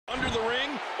under the ring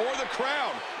or the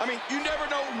crowd. I mean, you never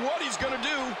know what he's going to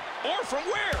do or from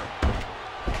where.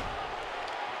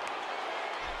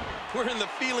 We're in the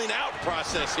feeling out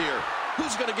process here.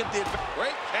 Who's going to get the advantage?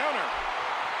 Great counter.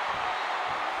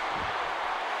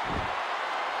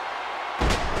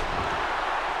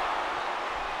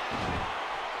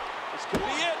 This could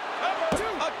be it.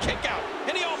 Cover. A kick out.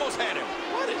 And he almost had him.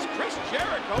 What is Chris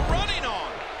Jericho running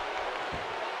on?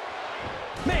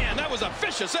 Man, that was a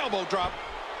vicious elbow drop.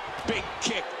 Big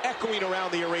kick echoing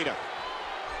around the arena.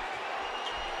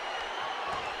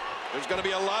 There's going to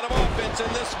be a lot of offense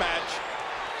in this match.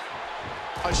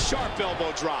 A sharp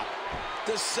elbow drop.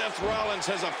 This Seth Rollins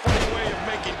has a funny way of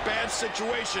making bad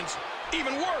situations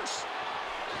even worse.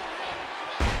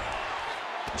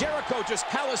 Jericho just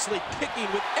callously kicking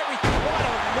with everything. What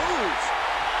a move!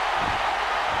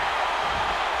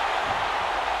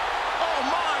 Oh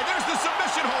my, there's the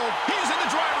submission hold. He's in the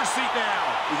driver's seat now.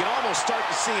 You can almost start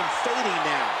to see him fading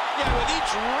now. Yeah, with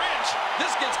each wrench,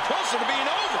 this gets closer to being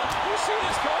over. You see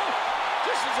this, Cole?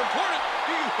 Just as important.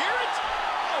 Do you hear it?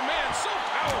 Oh man, so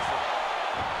powerful.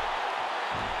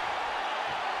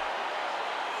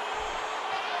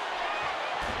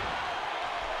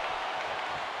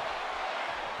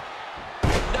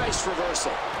 Nice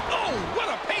reversal. Oh, what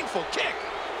a painful kick.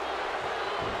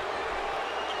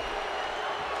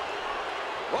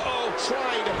 Uh-oh,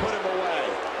 trying to put him away.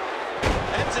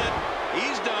 That's it.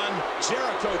 He's done.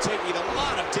 Jericho taking a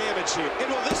lot of damage here.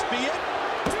 And will this be it?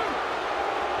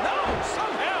 No,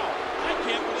 somehow. I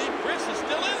can't believe Chris is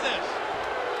still in this.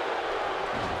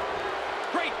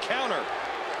 Great counter.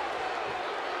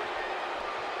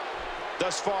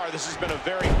 Thus far, this has been a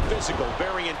very physical,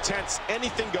 very intense,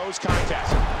 anything-goes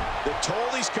contest. The toll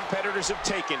these competitors have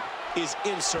taken is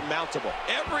insurmountable.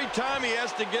 Every time he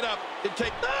has to get up, it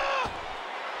takes...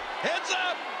 Heads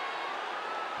up!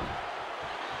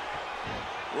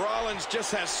 Rollins just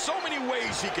has so many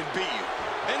ways he can beat you.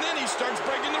 And then he starts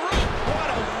breaking the rules. What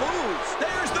a move!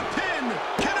 There's the pin!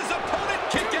 Can his opponent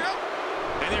kick out?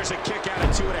 And there's a kick out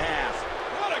at 2.5.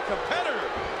 What a competitor!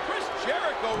 Chris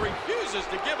Jericho refuses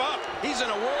to give up. He's in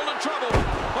a world of trouble.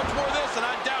 Much more of this, and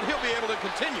I doubt he'll be able to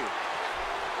continue.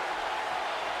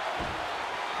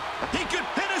 He could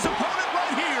pin his opponent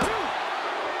right here.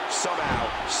 Somehow,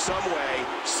 some way,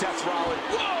 Seth Rollins...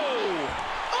 Whoa!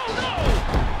 Oh, no!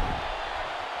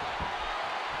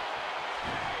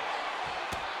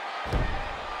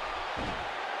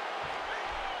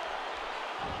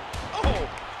 Oh,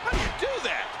 how do you do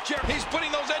that? He's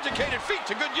putting those educated feet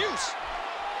to good use.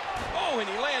 Oh, and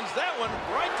he lands that one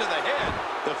right to the head.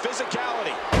 The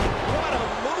physicality. What a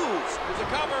move. There's a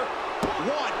cover.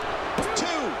 1, 2,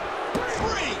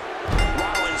 3.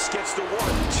 Rollins gets the 1,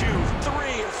 2,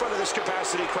 3 in front of this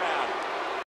capacity crowd.